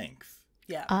that length.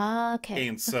 Yeah. Okay.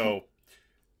 And so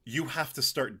you have to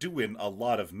start doing a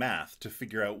lot of math to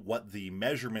figure out what the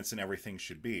measurements and everything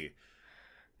should be.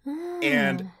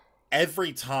 And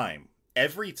every time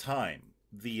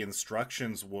the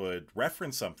instructions would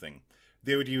reference something,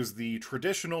 they would use the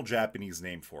traditional Japanese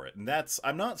name for it. And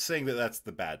I'm not saying that that's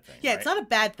the bad thing. Yeah, right? it's not a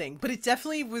bad thing, but it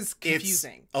definitely was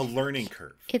confusing. It's a learning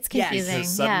curve. It's confusing.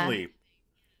 Because suddenly,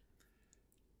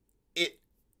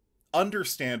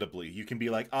 understandably, you can be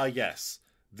like, yes,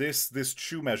 this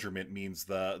shoe measurement means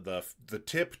the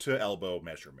tip to elbow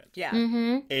measurement. Yeah.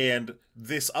 And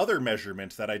this other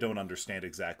measurement that I don't understand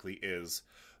exactly is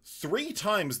 3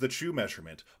 times the shoe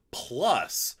measurement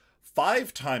plus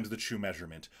 5 times the shoe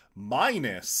measurement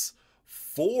minus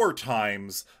 4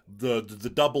 times the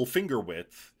double finger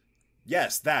width.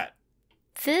 Yes, that.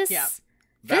 This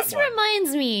That one.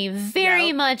 reminds me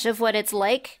very much of what it's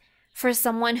like for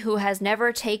someone who has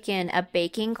never taken a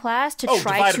baking class to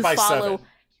try to follow 7.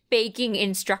 baking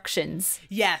instructions.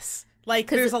 Yes. Like,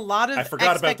 there's a lot of... I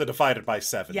forgot about the divided by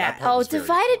 7. Yeah. That part was very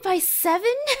divided funny. by 7?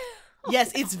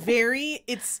 Yes, it's very...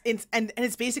 It's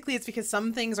basically, it's because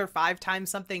some things are 5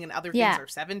 times something and other things are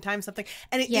 7 times something.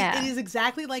 And it is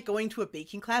exactly like going to a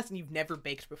baking class and you've never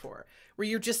baked before, where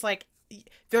you're just like...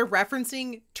 They're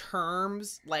referencing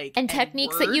terms and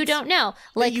techniques that you don't know,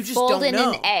 like you just folding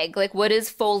don't know. an egg. Like, what does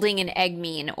folding an egg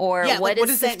mean? Or what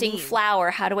is sifting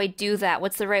flour? How do I do that?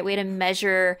 What's the right way to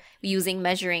measure using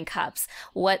measuring cups?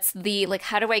 What's the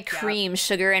how do I cream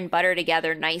sugar and butter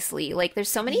together nicely? Like, there's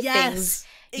so many things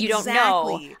you don't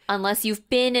know unless you've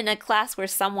been in a class where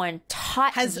someone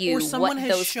taught you what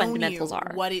those fundamentals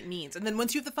are. What it means. And then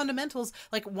once you have the fundamentals,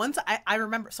 like once I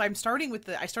remember, so I started with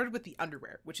the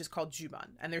underwear, which is called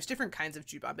juban. And there's different kinds of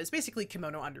juban, but it's basically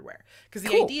kimono underwear. Because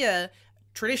the idea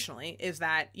traditionally is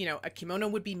that, a kimono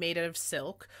would be made out of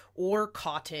silk or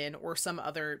cotton or some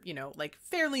other,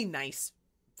 fairly nice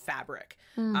fabric,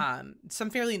 some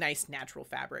fairly nice natural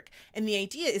fabric. And the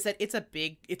idea is that it's a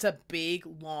big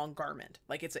long garment.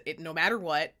 Like no matter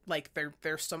what, like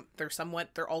they're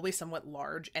always somewhat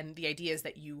large. And the idea is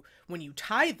that when you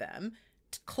tie them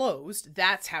closed,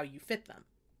 that's how you fit them.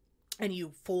 and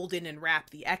you fold in and wrap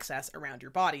the excess around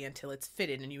your body until it's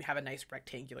fitted and you have a nice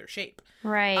rectangular shape.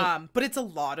 Right. But it's a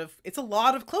lot of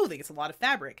clothing. It's a lot of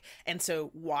fabric. And so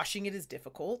washing it is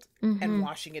difficult and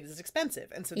washing it is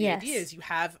expensive. And so the idea is you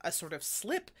have a sort of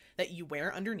slip that you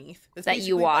wear underneath. That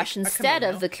you wash like instead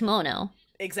of the kimono.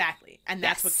 Exactly. And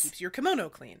that's what keeps your kimono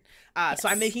clean. So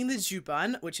I'm making the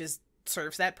juban, which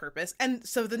serves that purpose. And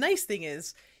so the nice thing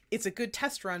is, it's a good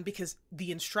test run because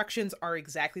the instructions are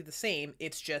exactly the same.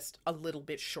 It's just a little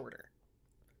bit shorter.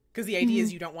 Because the idea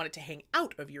is you don't want it to hang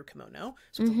out of your kimono.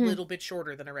 So it's a little bit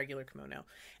shorter than a regular kimono.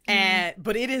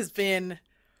 But it has been,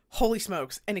 holy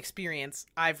smokes, an experience.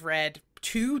 I've read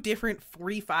 2 different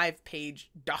 45-page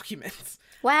documents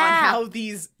on how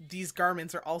these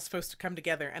garments are all supposed to come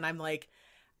together. And I'm like,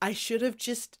 I should have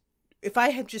if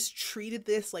I had just treated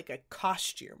this like a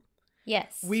costume,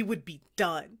 we would be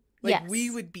done. We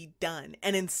would be done.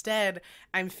 And instead,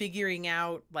 I'm figuring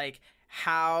out,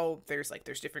 how there's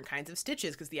different kinds of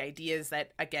stitches. Because the idea is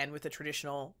that, again, with a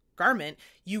traditional garment,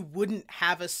 you wouldn't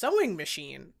have a sewing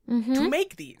machine to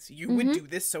make these. You would do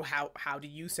this. So how do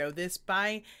you sew this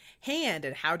by hand?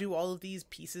 And how do all of these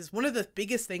pieces? One of the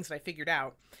biggest things that I figured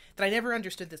out, that I never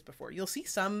understood this before. You'll see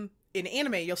in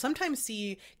anime, you'll sometimes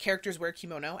see characters wear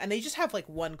kimono, and they just have,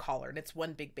 one collar, and it's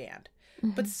one big band.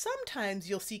 But sometimes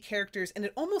you'll see characters and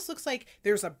it almost looks like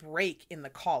there's a break in the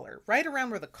collar, right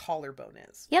around where the collarbone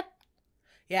is. Yep.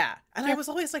 Yeah. And I was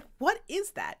always like, what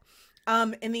is that?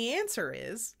 And the answer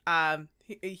is,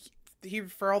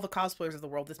 for all the cosplayers of the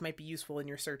world, this might be useful in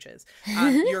your searches.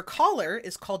 Your collar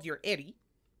is called your eri.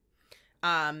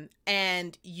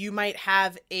 And you might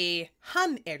have a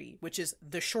han eri, which is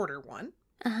the shorter one.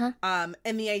 And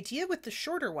the idea with the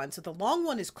shorter one, so the long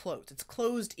one is closed. It's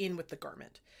closed in with the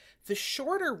garment. The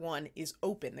shorter one is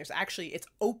open. It's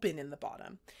open in the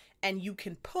bottom. And you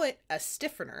can put a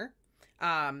stiffener,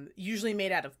 usually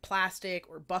made out of plastic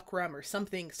or buckram or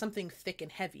something thick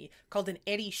and heavy, called an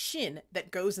eri shin, that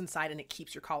goes inside and it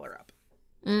keeps your collar up.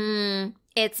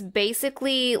 It's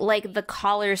basically like the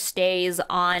collar stays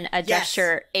on a dress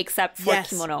shirt, except for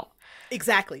kimono.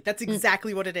 Exactly. That's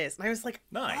exactly what it is. And I was like,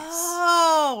 nice.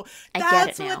 Oh,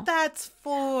 that's what that's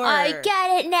for. I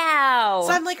get it now. So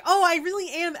I'm like, oh, I really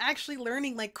am actually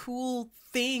learning cool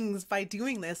things by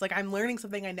doing this. I'm learning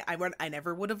something I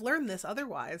never would have learned this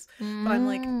otherwise. But I'm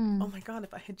like, oh my God,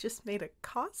 if I had just made a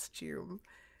costume,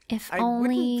 I wouldn't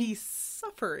be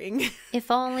suffering.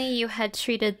 If only you had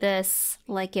treated this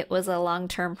like it was a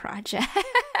long-term project.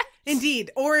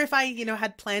 Indeed. Or if I,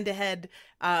 had planned ahead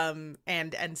and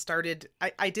started,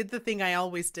 I did the thing I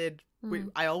always did,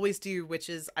 I always do, which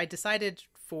is I decided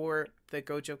for the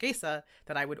Gojo Geisa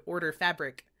that I would order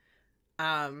fabric.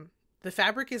 The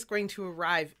fabric is going to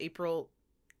arrive April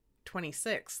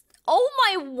 26th. Oh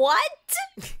my, what?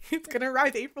 It's going to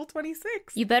arrive April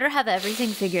 26th. You better have everything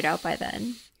figured out by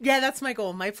then. Yeah, that's my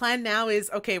goal. My plan now is,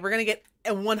 okay, we're going to get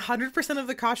 100% of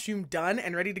the costume done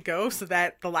and ready to go so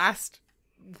that the last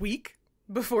week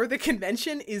before the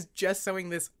convention is just sewing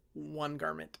this one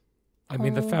garment. I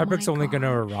mean, the fabric's only going to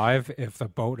arrive if the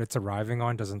boat it's arriving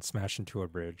on doesn't smash into a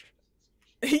bridge.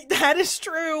 That is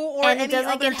true. Or and it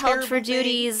doesn't get held for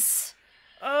duties.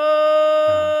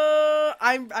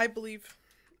 I believe.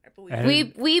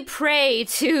 We pray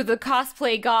to the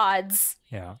cosplay gods.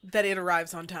 Yeah. That it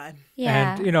arrives on time.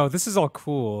 Yeah. And, this is all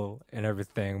cool and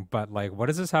everything, but, what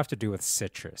does this have to do with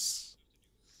citrus?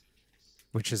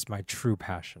 Which is my true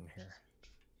passion here.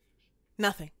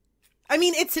 Nothing. I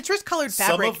mean, it's citrus-colored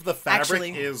fabric. Some of the fabric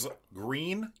actually is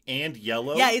green and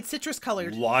yellow. Yeah, it's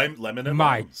citrus-colored. Lemon, and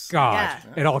my limes. God, yeah.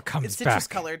 It all comes it's back. It's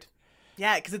citrus-colored.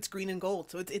 Yeah, because it's green and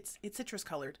gold, so it's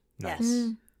citrus-colored. Nice.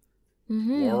 Yes.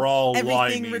 We're all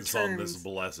Everything limeys returns. on this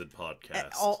blessed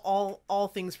podcast. All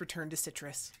things return to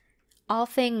citrus.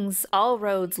 All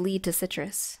roads lead to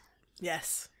citrus.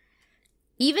 Yes.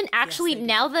 Even actually,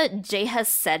 now that Jay has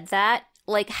said that,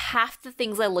 half the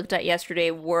things I looked at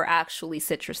yesterday were actually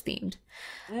citrus themed.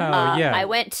 Oh yeah. I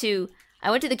went to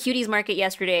the cuties market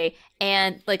yesterday,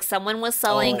 and someone was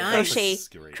selling crochet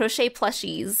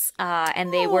plushies,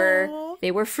 and they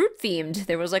were fruit themed.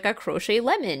 There was a crochet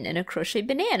lemon and a crochet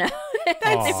banana.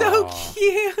 That's so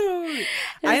cute.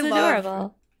 I love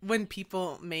adorable when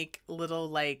people make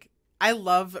little I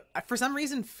love, for some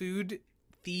reason, food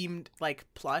themed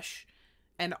plush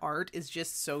and art is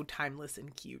just so timeless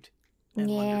and cute. And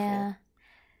wonderful.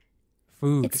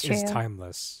 Food is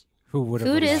timeless. Who would have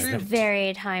Food is imagined?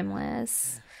 very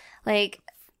timeless. So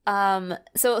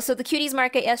the cuties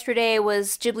market yesterday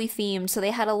was Ghibli themed, so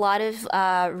they had a lot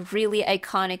of really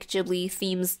iconic Ghibli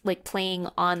themes playing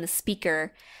on the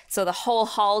speaker, so the whole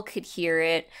hall could hear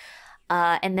it.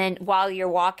 And then while you're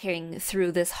walking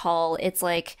through this hall, it's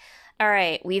all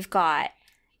right, we've got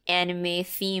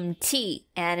anime-themed tea,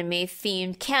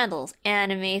 anime-themed candles,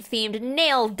 anime-themed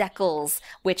nail decals,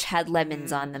 which had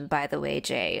lemons on them, by the way,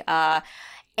 Jay.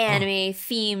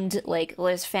 Anime-themed, like,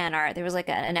 there's fan art. There was, like,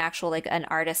 an actual, like, an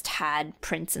artist had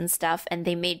prints and stuff, and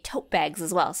they made tote bags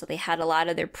as well. So they had a lot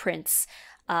of their prints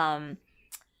hand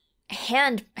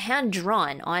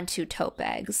drawn onto tote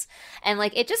bags, and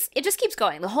like it just keeps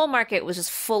going. The whole market was just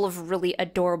full of really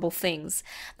adorable things.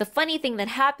 The funny thing that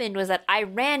happened was that I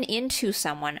ran into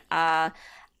someone, a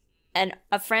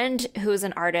friend who's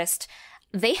an artist.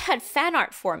 They had fan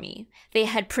art for me. They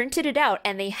had printed it out,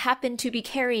 and they happened to be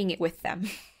carrying it with them.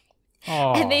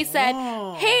 And they said,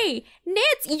 "Hey,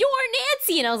 Nancy, you're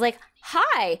Nancy," and I was like,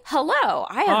 "Hi, hello.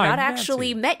 I have not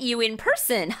actually met you in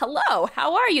person. Hello,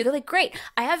 how are you?" They're like, "Great.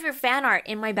 I have your fan art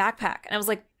in my backpack." And I was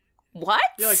like, "What?"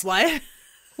 You're like, what?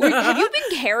 Have you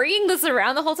been carrying this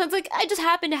around the whole time? It's like, I just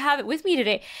happened to have it with me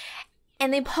today.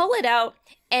 And they pull it out,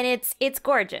 and it's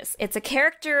gorgeous. It's a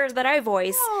character that I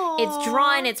voice. Aww. It's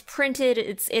drawn, it's printed,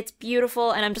 it's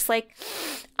beautiful, and I'm just like,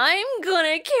 I'm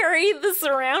gonna carry this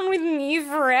around with me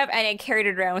forever. And I carried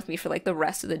it around with me for like the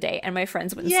rest of the day, and my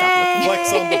friends wouldn't stop looking.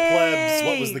 Flex on the plebs.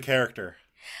 What was the character?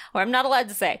 Or I'm not allowed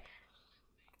to say.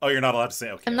 Oh, you're not allowed to say?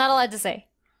 Okay. I'm not allowed to say.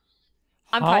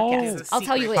 On podcast. I'll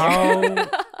tell you later.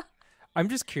 I'm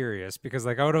just curious because,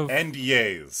 like, out of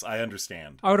NDAs, I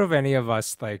understand. Out of any of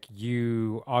us, like,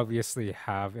 you obviously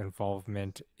have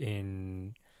involvement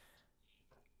in,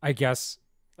 I guess,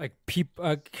 like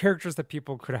characters that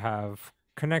people could have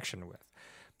connection with.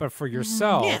 But for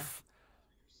yourself,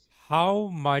 how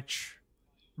much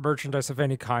merchandise of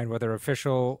any kind, whether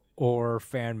official or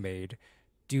fan made,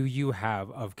 do you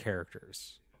have of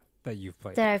characters that you've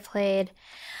played? That I've played.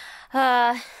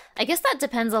 I guess that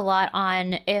depends a lot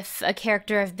on if a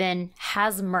character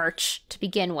has merch to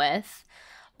begin with,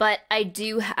 but I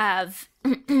do have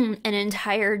an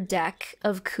entire deck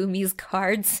of Kumi's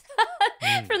cards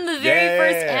from the very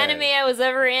first anime I was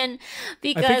ever in,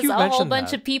 because a whole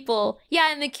bunch of people,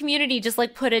 in the community just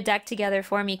like put a deck together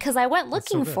for me, because I went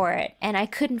looking for it and I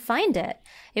couldn't find it.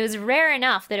 It was rare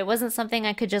enough that it wasn't something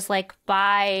I could just like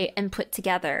buy and put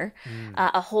together.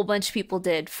 A whole bunch of people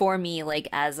did for me, like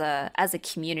as a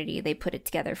community, they put it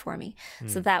together for me.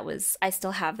 So that was, I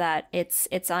still have that. It's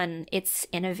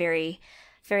in a very,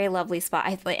 very lovely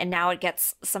spot. And now it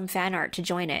gets some fan art to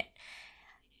join it.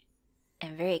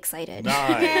 I'm very excited.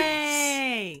 Nice.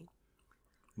 Yay!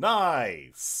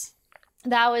 Nice.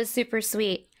 That was super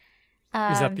sweet.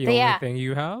 Is that the only thing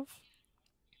you have?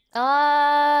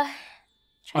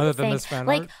 Other than this fan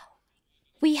like, art?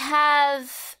 We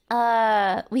have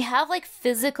like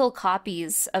physical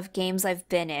copies of games I've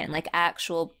been in, like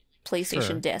actual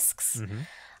PlayStation discs.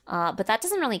 But that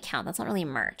doesn't really count. That's not really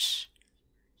merch.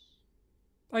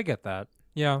 I get that.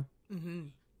 Yeah.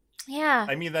 Yeah.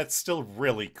 I mean, that's still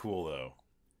really cool, though.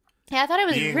 Yeah, I thought it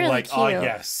was Being really like, cute. oh,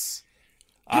 yes,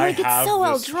 And, I like, it's have so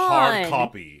well this drawn. hard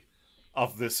copy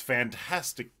of this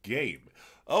fantastic game.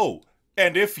 Oh,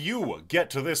 and if you get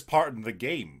to this part in the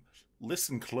game,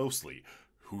 listen closely.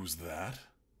 Who's that?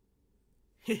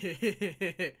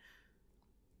 It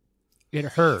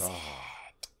hurt.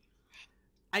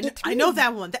 I know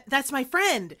that one. That's my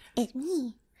friend. It's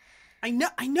me. I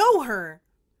know her.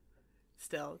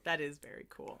 Still, that is very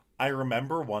cool. I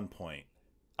remember one point,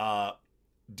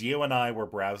 Dio and I were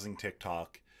browsing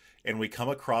TikTok, and we come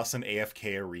across an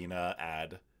AFK Arena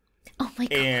ad. Oh my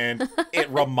god. And it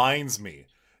reminds me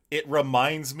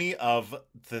of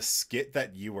the skit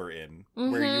that you were in,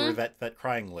 where you were that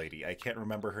crying lady. I can't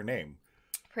remember her name.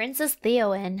 Princess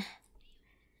Theowen.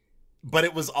 But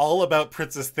it was all about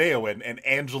Princess Theowen and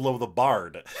Angelo the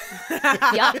Bard.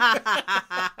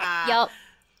 Yup.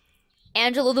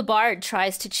 Angelo the Bard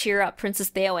tries to cheer up Princess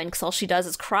Theowen because all she does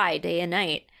is cry day and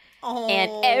night. Oh.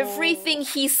 And everything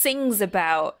he sings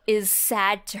about is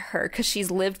sad to her because she's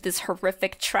lived this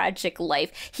horrific, tragic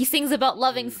life. He sings about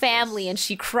loving family and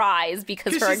she cries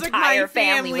because her entire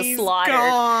family was slaughtered.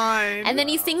 Gone. And then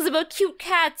he sings about cute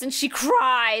cats and she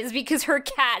cries because her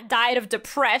cat died of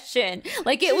depression.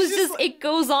 Like, it was just it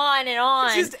goes on and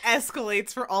on. It just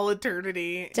escalates for all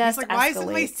eternity. Just He's like, why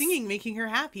isn't my escalates. singing making her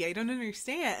happy? I don't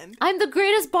understand. I'm the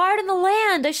greatest bard in the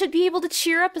land. I should be able to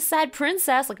cheer up a sad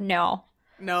princess. Like, no.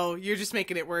 No, you're just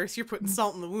making it worse. You're putting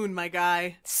salt in the wound, my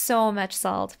guy. So much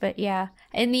salt, but yeah.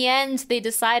 In the end, they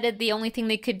decided the only thing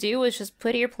they could do was just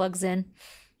put earplugs in.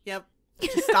 Yep.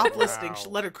 Just stop listening.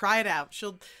 Let her cry it out.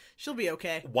 She'll be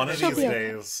okay. One of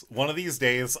these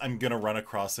days, I'm gonna run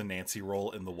across a Nancy roll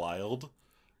in the wild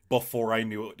before I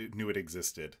knew it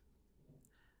existed.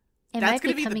 It That's might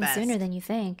gonna be be the coming best. sooner than you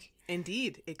think.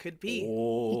 Indeed, it could be.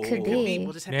 Oh. It could be.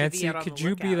 We'll just have Nancy, to be out on could the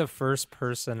you be lookout. the first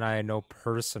person I know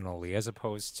personally, as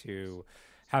opposed to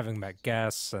having met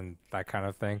guests and that kind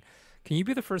of thing? Can you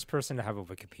be the first person to have a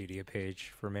Wikipedia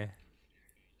page for me?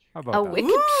 How about A that?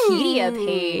 Wikipedia Ooh,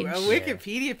 page. A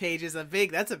Wikipedia page is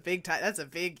that's a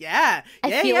big yeah. I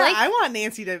Yeah, feel yeah. like- I want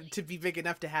Nancy to be big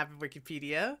enough to have a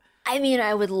Wikipedia. I mean,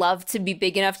 I would love to be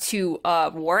big enough to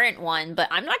warrant one, but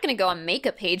I'm not going to go and make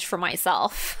a page for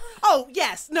myself. Oh,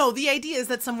 yes. No, the idea is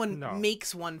that someone No.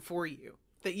 makes one for you.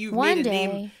 That you've One made a day.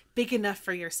 name big enough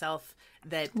for yourself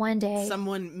that One day.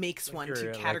 someone makes one to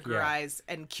you're, like, categorize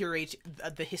and curate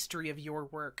the history of your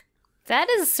work. That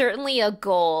is certainly a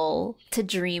goal to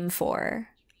dream for.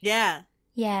 Yeah.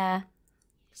 Yeah.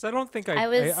 Because I don't think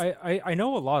I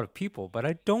know a lot of people, but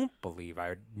I don't believe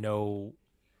I know,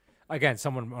 again,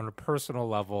 someone on a personal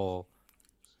level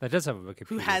that does have a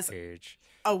Wikipedia has- page.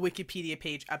 A Wikipedia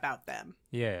page about them.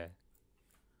 Yeah.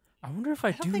 I wonder if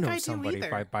I, don't do think know I do somebody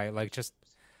either. by like just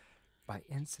by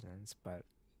incidents, but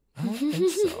I don't think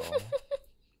so.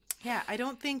 Yeah, I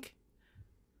don't think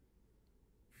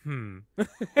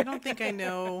I I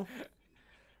know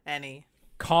any.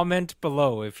 Comment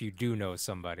below if you do know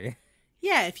somebody.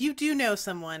 Yeah, if you do know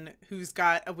someone who's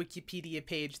got a Wikipedia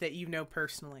page that you know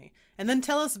personally, and then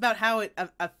tell us about how it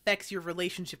affects your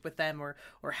relationship with them or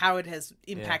how it has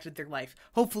impacted their life.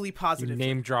 Hopefully You positively.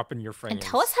 name dropping your friends. And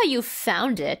tell us how you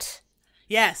found it.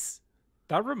 Yes.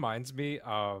 That reminds me,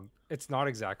 it's not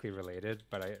exactly related,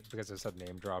 but because I said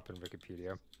name drop in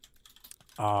Wikipedia.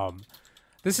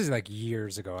 This is like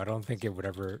years ago. I don't think it would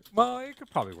ever. Well, it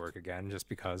could probably work again, just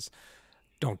because.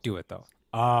 Don't do it though.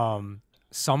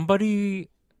 Somebody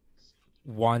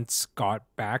once got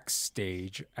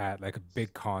backstage at like a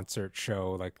big concert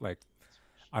show, like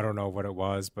I don't know what it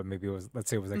was, but maybe it was, let's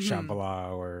say it was like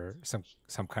Shambhala or some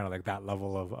kind of like that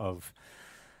level of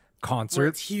concert. Where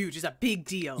it's huge. It's a big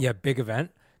deal. Yeah, big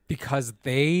event, because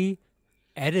they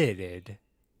edited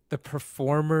the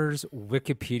performer's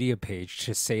Wikipedia page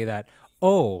to say that,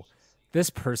 oh, this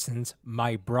person's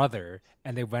my brother,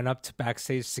 and they went up to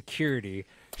backstage security,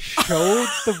 showed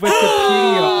the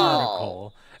Wikipedia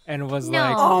article, and was No.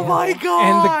 like, Oh my god.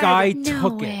 and the guy No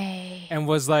took way. it and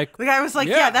was like, The guy was like,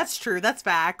 Yeah. yeah, that's true. That's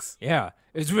facts. yeah,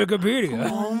 it's Wikipedia.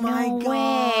 Oh my No god.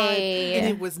 way. And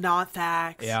it was not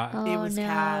facts. Yeah. It Oh, was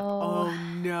cap. no. Oh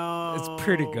no. It's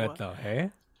pretty good though,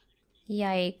 hey?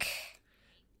 Yike.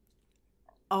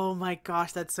 Oh my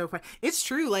gosh, that's so funny. It's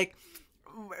true. Like,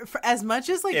 for as much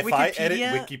as like If Wikipedia, I edit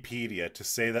Wikipedia to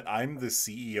say that I'm the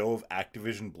CEO of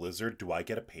Activision Blizzard, do I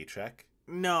get a paycheck?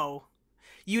 no,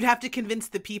 you'd have to convince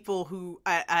the people who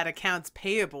at accounts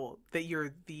payable that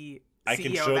you're the I CEO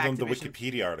can show of them the Activision.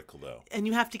 Wikipedia article, though. And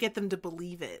you have to get them to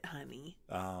believe it, honey,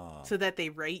 Ah. so that they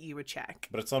write you a check.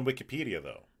 But it's on Wikipedia,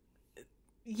 though.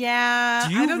 Yeah.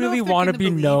 Do I you don't know really if they're want to gonna be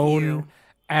believe known you.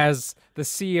 as the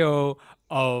CEO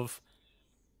of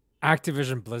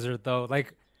Activision Blizzard, though?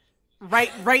 Like,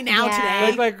 right now Yeah.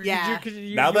 today? like yeah.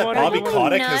 Now that wanna- Bobby you Ooh, wanna-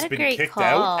 Kotick not has a been great kicked call.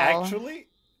 out, actually,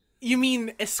 You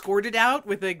mean escorted out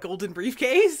with a golden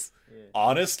briefcase?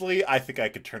 honestly, I think I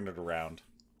could turn it around.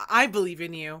 I believe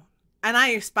in you, and I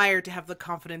aspire to have the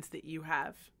confidence that you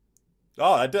have.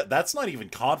 Oh, that's not even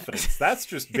confidence. That's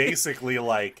just basically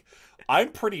like,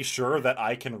 I'm pretty sure that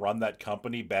I can run that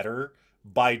company better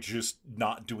by just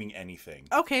not doing anything.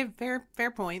 Okay,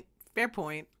 fair point. Fair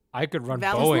point. I could run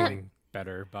Valid- Boeing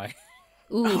better by.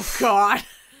 Oof. Oh God.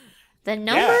 The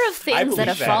number Yeah, of things that believe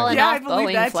have that. fallen Yeah, I off believe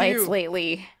Boeing that flights too.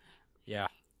 lately. Yeah.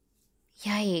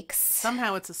 Yikes.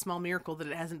 Somehow it's a small miracle that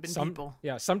it hasn't been people.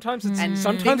 Yeah. Sometimes it's And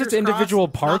sometimes it's fingers individual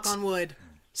crossed, parts. Knock on wood.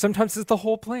 Sometimes it's the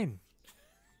whole plane.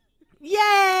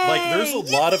 Yay! Like, there's a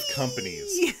lot of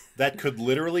companies that could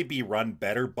literally be run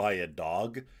better by a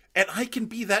dog, and I can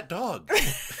be that dog.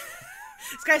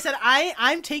 This guy said,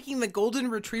 I'm taking the golden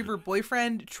retriever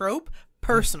boyfriend trope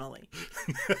personally.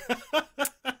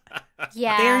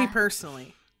 Yeah. Very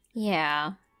personally.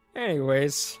 Yeah.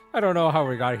 Anyways, I don't know how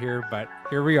we got here, but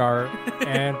here we are,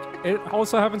 and it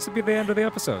also happens to be the end of the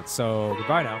episode. So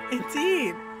goodbye now.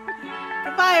 Indeed.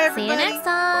 Goodbye, See you everybody. next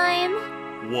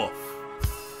time. Woof.